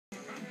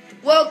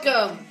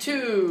Welcome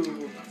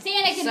to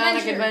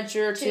Sonic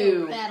Adventure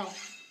 2 Battle.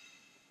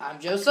 I'm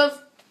Joseph.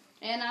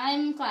 And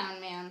I'm Clown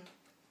Man.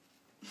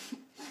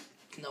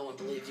 No one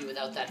believes you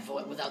without that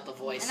without the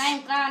voice. And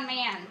I'm Clown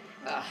Man.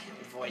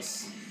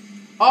 Voice.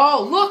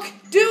 Oh, look!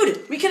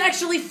 Dude, we can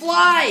actually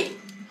fly!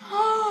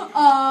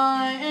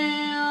 I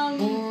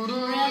am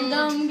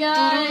Random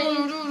Guy.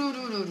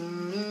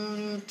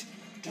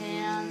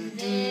 And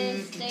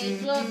this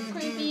stage looks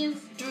creepy.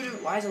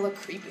 Why does it look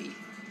creepy?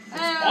 It's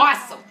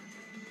awesome!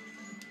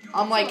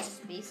 I'm like,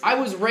 I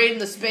was raiding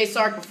the Space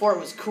Ark before it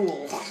was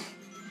cool.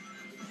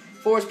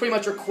 Before it was pretty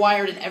much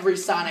required in every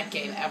Sonic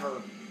game ever.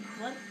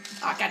 What?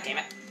 Ah, God damn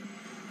it.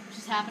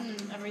 Just happened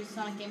in every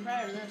Sonic game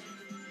prior to this.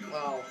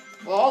 Well,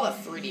 all the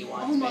 3D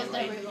ones, Almost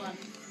mainly. everyone.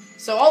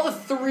 So all the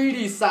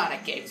 3D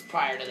Sonic games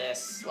prior to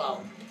this,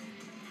 well,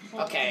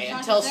 okay,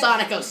 until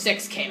Sonic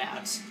 06 came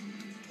out.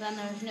 Then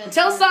there's no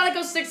Until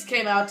Sonic 06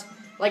 came out,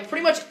 like,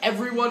 pretty much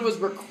everyone was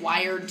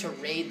required to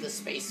raid the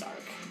Space Ark.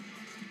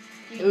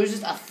 It was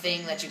just a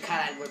thing that you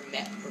kind of were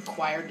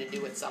required to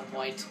do at some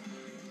point.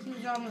 He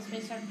was on the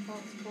Space Ark before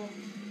it was cool.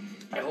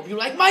 I hope you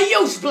like my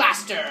Yosh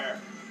Blaster!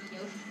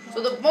 Yosh?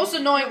 So the most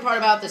annoying part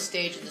about this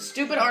stage is the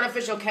stupid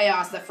artificial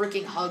chaos that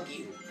freaking hug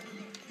you.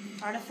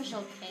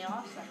 Artificial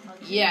chaos that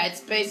hugs you? Yeah,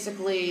 it's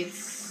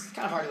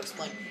kind of hard to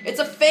explain. It's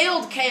a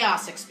failed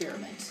chaos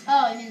experiment.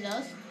 Oh, you mean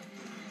those?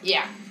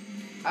 Yeah.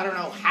 I don't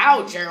know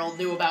how Gerald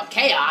knew about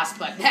chaos,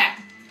 but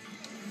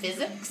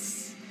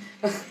physics?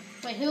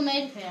 Wait, who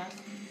made chaos?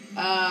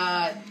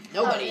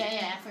 Nobody. Oh,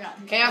 yeah, I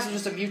forgot. Chaos was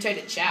just a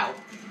mutated Chao.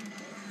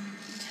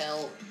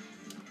 Wait,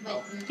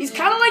 He's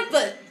kind of like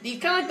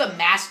the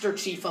Master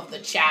Chief of the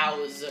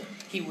Chows.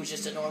 He was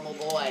just a normal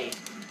boy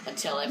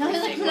until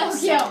everything went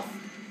south.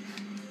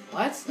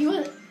 What? He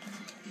was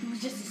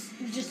just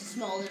a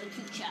small little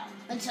cute Chao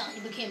until he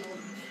became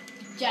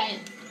a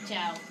giant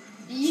Chao.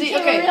 He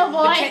became a real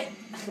boy.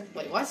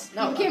 Wait, what?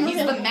 No, he's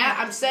the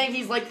I'm saying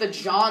he's like the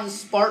John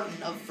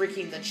Spartan of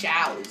freaking the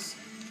Chows.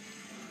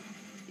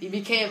 He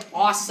became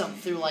awesome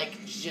through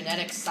like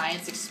genetic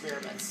science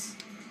experiments.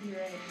 You're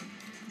right.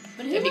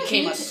 But he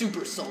became a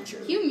super soldier.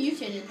 Who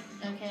mutated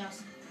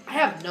Chaos? I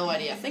have no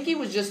idea. I think he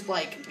was just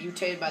like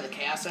mutated by the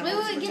Chaos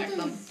Emeralds to protect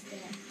them.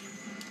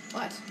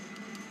 What?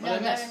 What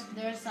did I miss?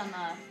 There's an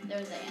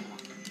animal.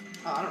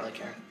 Oh, I don't really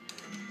care.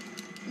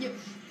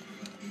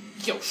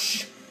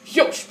 Yosh.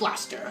 Yosh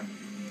Blaster.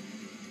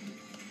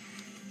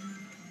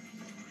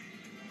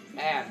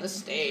 Man, this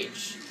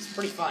stage is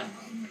pretty fun.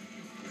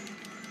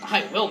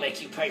 I will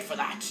make you pay for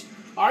that.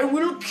 I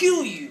will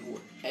kill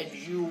you, and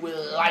you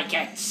will like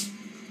it.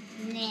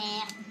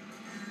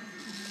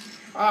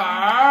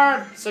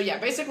 Nah. So yeah,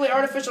 basically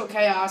artificial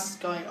chaos,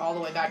 going all the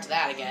way back to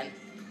that again,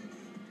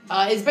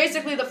 is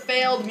basically the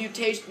failed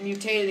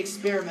mutated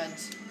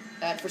experiment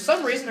that for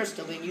some reason are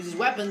still being used as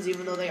weapons,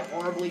 even though they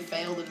horribly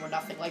failed and were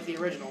nothing like the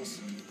originals.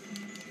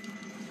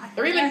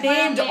 They're even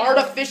named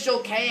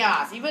artificial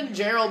chaos. Even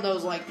Gerald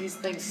knows, like, these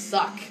things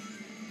suck.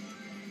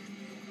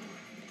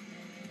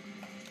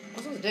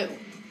 What's it supposed to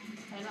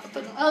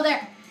do? Oh,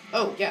 there.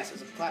 Oh, yes,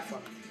 it's a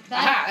platform.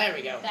 Bad, aha, there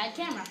we go. Bad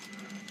camera.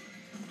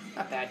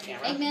 Not bad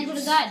camera. Eggman would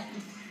have died.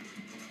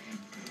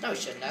 No, he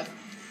shouldn't have.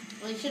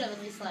 Well, he should have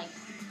at least, like,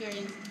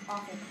 experienced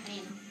awful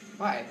pain.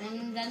 Why?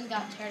 And then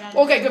got teared out.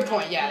 Okay, good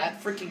point. Yeah,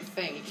 that freaking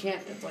thing. You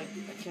can't. It's like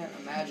I can't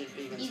imagine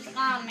being in this thing.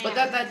 Gone, man. But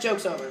that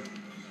joke's over.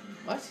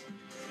 What?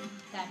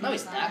 No,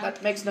 he's not.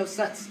 That makes no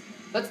sense.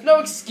 That's no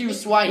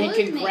excuse why he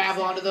can grab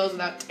onto those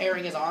without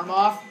tearing his arm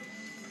off.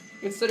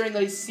 Considering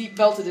that he's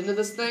seat-belted into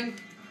this thing.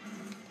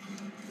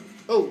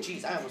 Oh,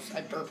 jeez, I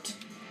burped.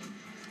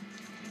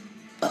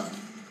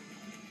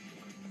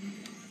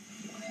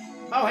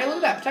 Oh, hey, look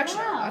at that protection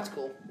arm. That's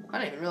cool. I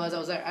didn't even realize I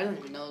was there. I didn't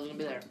even know I was going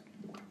to be there.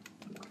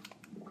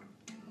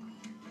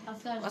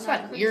 What's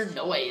that weird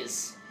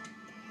noise?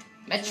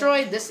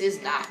 Metroid? This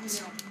is not.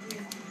 It's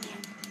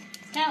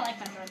kind of like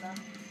Metroid,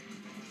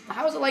 though.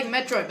 How is it like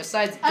Metroid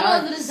besides guns? I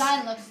don't know, the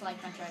design looks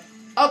like Metroid.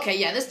 Okay,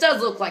 yeah, this does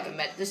look like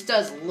this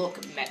does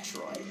look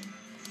Metroid.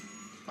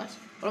 What?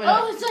 What am I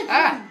doing? It's like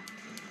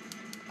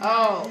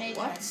Oh,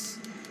 Matrix.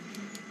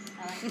 what?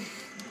 I like it.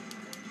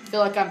 I feel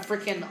like I'm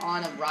freaking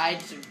on a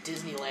ride to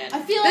Disneyland.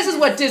 I feel this like is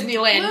what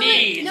Disneyland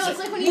needs. No, it's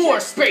like when you more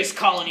Space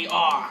Colony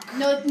Ark.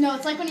 No,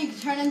 it's like when you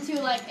turn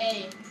into like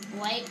a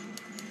light,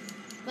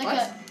 like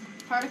a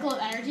particle of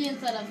energy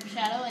instead of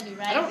shadow, and you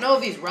ride. I don't know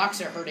if these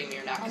rocks are hurting me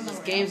or not because this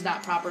game's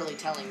not properly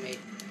telling me.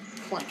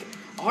 Like,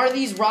 are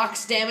these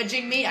rocks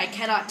damaging me? I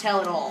cannot tell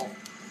at all.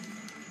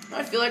 What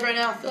do I feel like right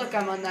now? I feel like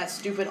I'm on that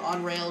stupid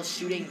on-rails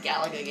shooting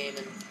Galaga game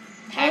in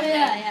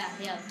Pac-Man.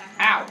 Oh, yeah.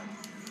 Ow.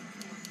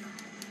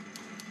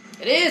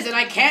 It is, and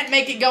I can't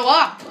make it go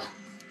up.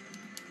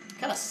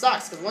 Kind of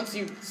sucks, because once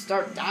you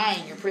start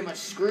dying, you're pretty much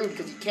screwed,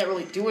 because you can't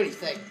really do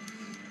anything.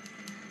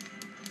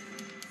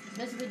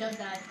 Basically, don't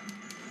die.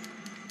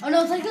 Oh,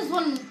 no, it's like this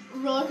one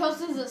roller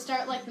coasters that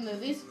start like the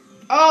movies.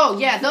 Oh,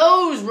 yeah,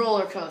 those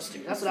roller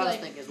coasters. That's what I was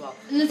thinking as well.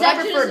 And it's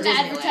actually just an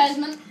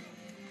advertisement.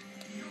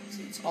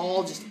 It's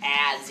all just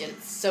ads, yet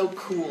it's so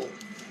cool.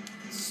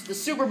 The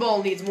Super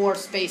Bowl needs more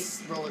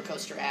space roller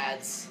coaster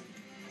ads.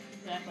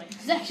 Exactly.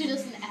 This actually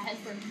does an ad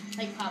for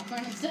like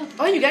popcorn and stuff.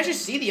 Oh, you can actually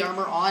see the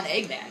armor on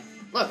Eggman.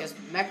 Look, as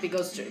mech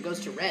goes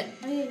to red.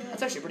 Oh yeah.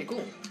 That's actually pretty cool.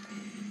 In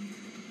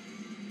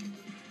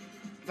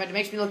fact, it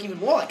makes me look even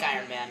more like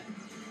Iron Man.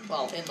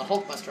 Well, in the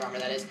Hulkbuster armor,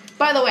 that is.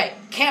 By the way,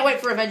 can't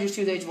wait for Avengers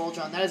 2: The Age of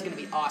Ultron. That is going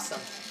to be awesome.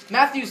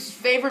 Matthew's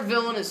favorite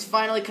villain is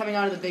finally coming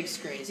onto the big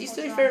screen. Is he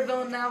still your favorite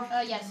villain now?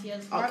 Yes, he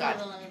is. Oh, God.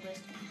 Villain at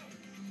least.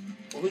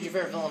 Well, who's your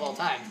favorite villain of all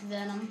time?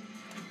 Venom.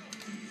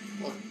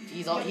 Well,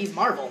 he's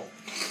Marvel.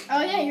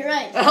 Oh yeah, you're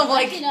right. I'm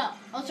like... Actually, no.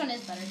 Ultron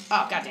is better.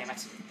 Oh, God damn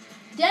it.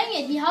 Dang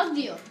it, he hugged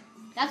you.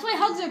 That's why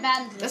hugs are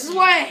bad in This is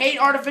why I hate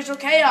Artificial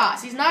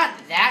Chaos. He's not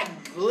that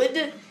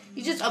good.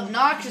 He's just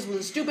obnoxious with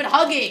his stupid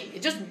hugging.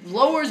 It just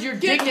lowers your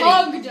dignity.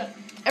 Hugged.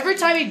 Every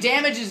time he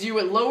damages you,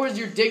 it lowers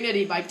your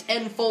dignity by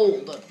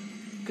tenfold.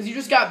 Because you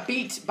just got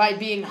beat by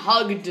being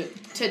hugged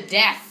to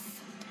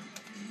death.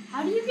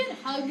 How do you get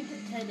hugged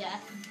to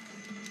death?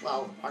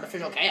 Well,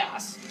 Artificial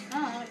Chaos. Oh,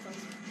 that makes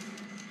sense.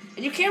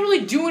 And you can't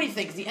really do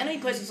anything, because the enemy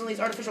places on these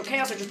Artificial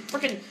Chaos are just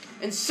freaking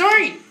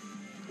insane!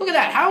 Look at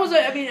that, how is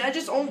that? I mean,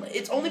 it's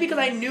only because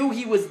I knew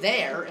he was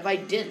there. If I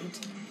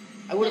didn't,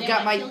 I would have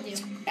got my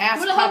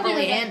ass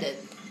properly handed.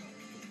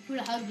 Who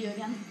would have hugged you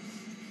again?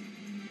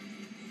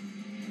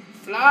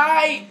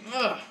 Fly!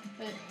 Ugh.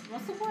 Wait,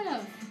 what's the point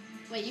of...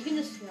 Wait, you can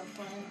just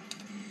fly.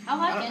 How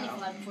high can you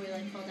fly before you,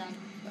 like, fall down?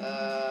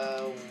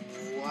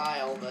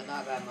 While, but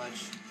not that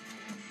much.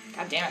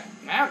 God damn it.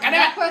 No, God damn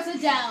That it! part's the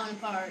down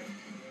part.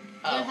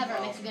 Oh, Don't hover,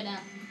 it makes you go down.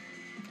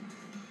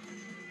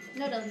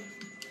 No, it doesn't.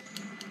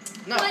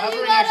 No, but hovering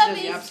you gotta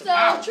actually be does the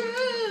opposite. so Ow.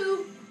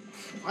 true!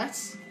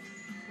 What?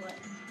 What?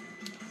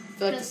 I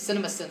feel like the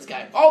Cinema Sins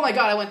guy. Oh my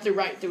god, I went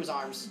right through his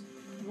arms.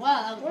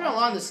 Wow. We're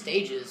along the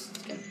stages.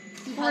 It's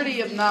getting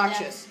pretty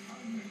obnoxious.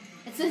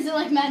 It says it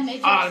like Mad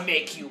Matrix. I'll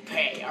make you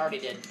pay. I already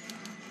did.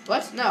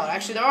 What? No,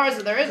 actually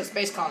there is a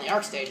Space Colony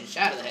Arc stage in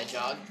Shadow the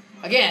Hedgehog.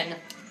 Again,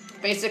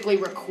 basically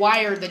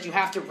required that you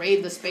have to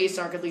raid the Space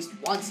Ark at least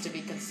once to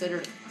be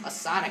considered a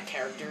Sonic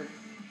character.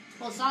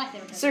 Well, Sonic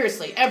never did.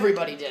 Seriously,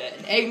 everybody did it.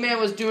 And Eggman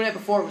was doing it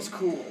before it was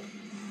cool.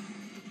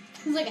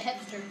 He's like a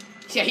hipster.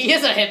 Yeah, he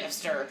is a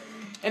hipster.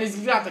 And he's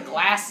got the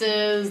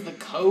glasses, the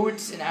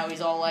coat, and how he's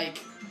all like,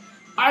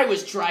 I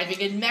was driving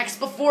in mechs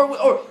before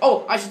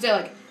I should say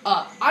like,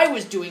 I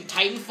was doing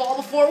Titanfall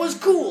before it was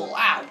cool.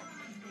 Ow.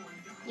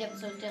 Yep,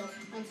 so is Tails.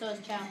 And so is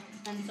Chow.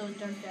 And so is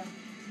Dark Chow.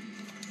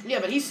 Yeah,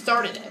 but he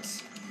started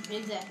it.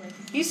 Exactly.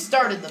 He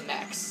started the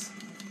mechs.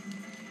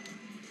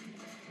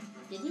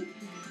 Did he?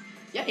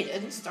 Yeah, he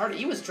did.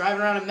 He was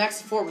driving around in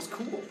mechs before it was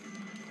cool.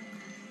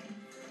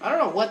 I don't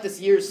know what this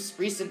year's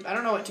recent... I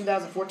don't know what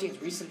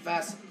 2014's recent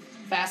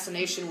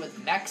fascination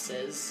with mechs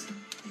is.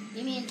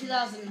 You mean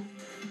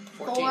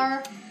 2004? 14.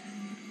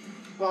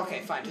 Well,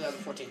 okay, fine,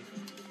 2014.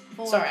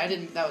 4. Sorry, I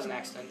didn't... That was an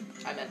accident.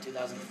 I meant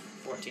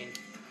 2014.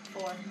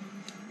 4.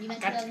 You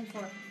meant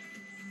 2004.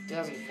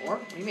 2004?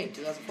 What do you mean,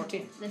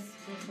 2014? This one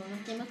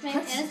came with me,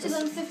 and it's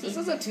 2015. This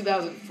isn't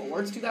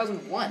 2004, it's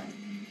 2001.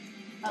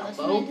 Oh, this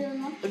one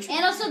 2001?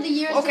 And also the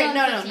year Okay,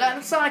 no, 2015.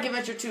 not Sonic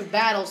Adventure 2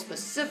 Battle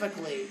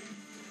specifically,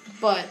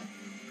 but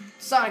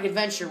Sonic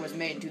Adventure was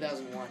made in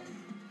 2001.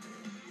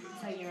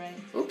 So you're right.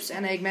 Oops,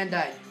 and Eggman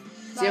died.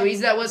 See how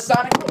easy that was?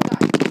 Sonic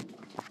died.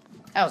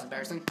 That was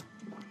embarrassing.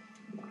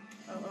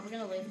 Oh, are we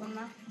gonna leave them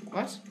now?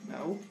 What?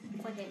 No.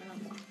 It's like 8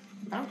 minutes.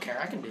 I don't care,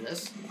 I can do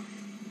this.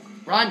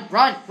 Run,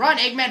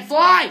 Eggman,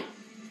 fly!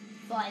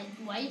 Fly.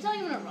 Why are you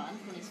telling him to run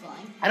when he's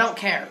flying? I don't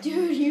care.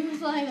 Dude, you were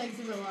flying like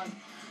super long.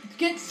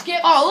 Get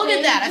skipped. Oh, look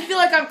at that. I feel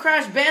like I'm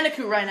Crash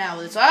Bandicoot right now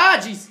with this. Ah,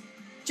 jeez.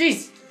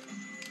 Jeez.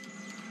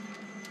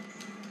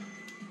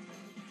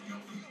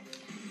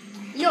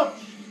 Yo.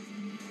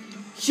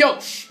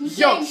 Yosh. Who's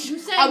Yosh.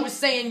 saying- I was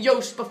saying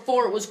Yosh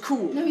before it was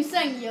cool. No, he's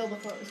saying yo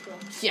before it was cool.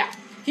 Yeah.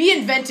 He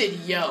invented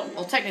yo.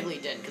 Well, technically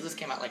he didn't, because this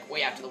came out like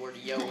way after the word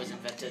yo was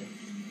invented.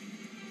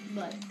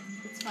 But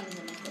it's funny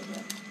to make that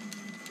joke.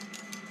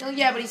 Oh,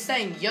 yeah, but he's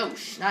saying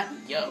Yosh, not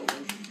yo.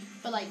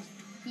 But like,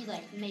 he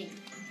like made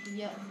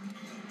yo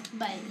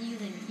by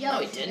using yo. No,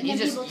 he didn't. And He then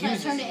just people try to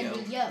uses turn it yo.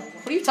 into yo.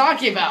 What are you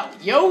talking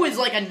about? Yo is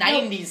like a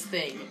 90s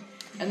thing.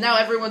 And now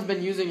everyone's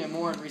been using it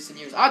more in recent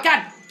years. Oh,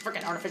 God!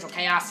 Freaking Artificial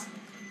Chaos.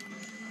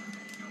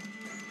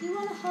 You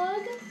want a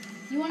hug?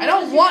 You want? I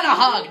don't want a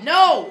hug.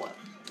 No!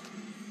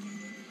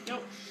 Yo.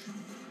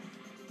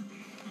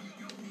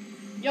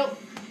 Yo.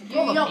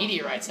 All the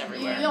meteorites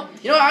everywhere.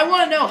 You know, I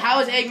want to know, how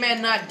is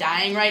Eggman not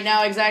dying right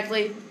now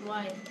exactly?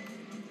 Why?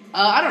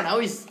 I don't know.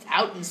 He's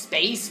out in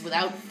space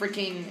without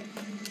freaking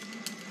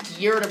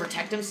gear to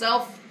protect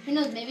himself. Who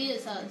knows? Maybe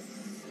it's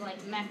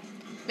like mech.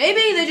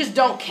 Maybe they just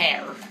don't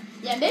care.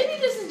 Yeah, maybe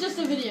this is just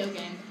a video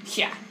game.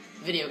 Yeah,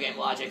 video game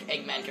logic.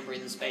 Eggman can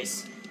breathe in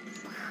space.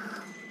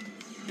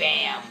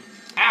 Bam.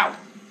 Ow.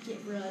 Get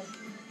rid.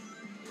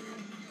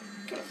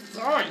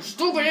 Sorry, you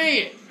stupid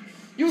idiot.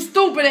 You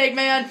stupid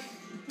Eggman.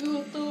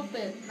 You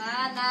stupid.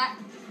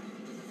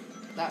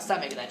 Nah. Stop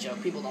making that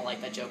joke. People don't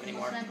like that joke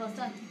anymore. 9 plus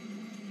 10.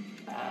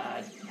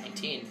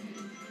 19.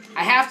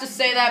 I have to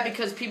say that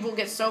because people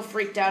get so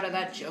freaked out at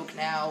that joke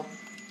now.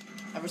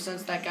 Ever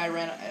since that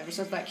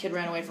kid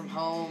ran away from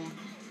home,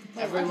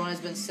 Wait, Everyone what? has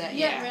been sent.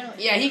 Yeah, ran away.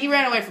 Yeah, he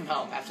ran away from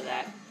home after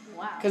that.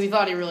 Wow. Because he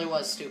thought he really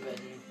was stupid.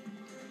 And,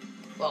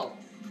 well,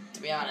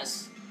 to be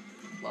honest,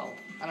 well,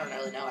 I don't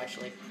really know,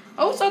 actually.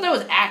 I always thought that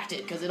was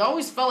acted, because it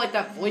always felt like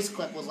that voice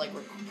clip was, like,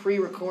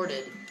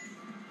 pre-recorded.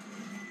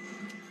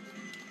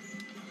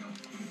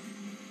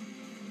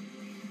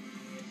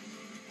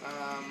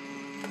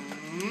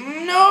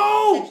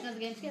 No! Section of the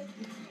game skip.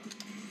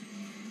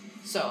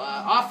 So,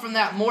 off from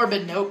that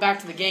morbid note, back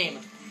to the game.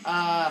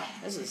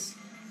 This is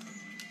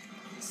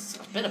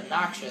a bit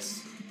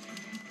obnoxious.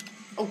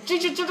 Oh,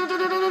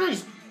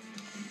 jeez.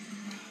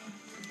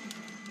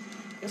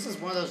 This is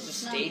one of those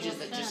just stages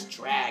that just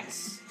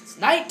drags. It's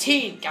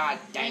 19! God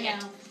dang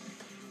it.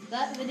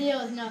 That video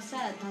is now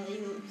sad now that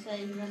you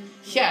say you run.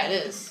 Yeah,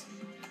 it is.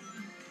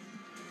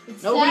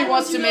 It's Nobody sad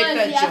wants when to you make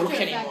realize that the joke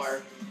after effects.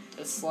 anymore.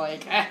 It's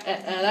like,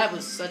 that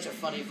was such a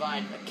funny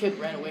vine. A kid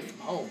ran away from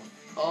home.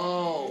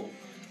 Oh.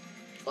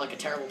 Like a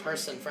terrible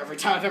person for every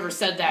time I've ever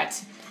said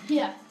that.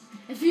 Yeah.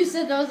 If you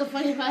said that was a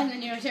funny vine,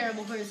 then you're a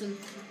terrible person.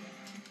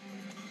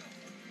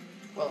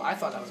 Well, I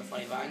thought that was a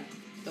funny vine.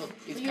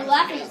 You're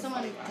laughing at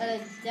someone, at a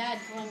dad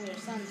calling their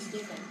son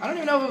stupid. I don't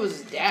even know if it was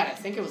his dad. I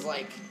think it was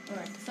like...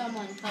 Or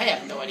someone. I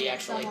have no idea,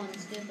 actually. Someone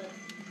stupid.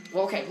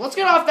 Well, okay, let's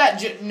get off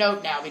that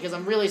note now, because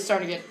I'm really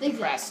starting to get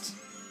depressed.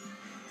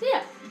 So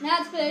yeah,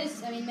 Mad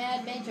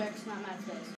Matrix, not Mad Space.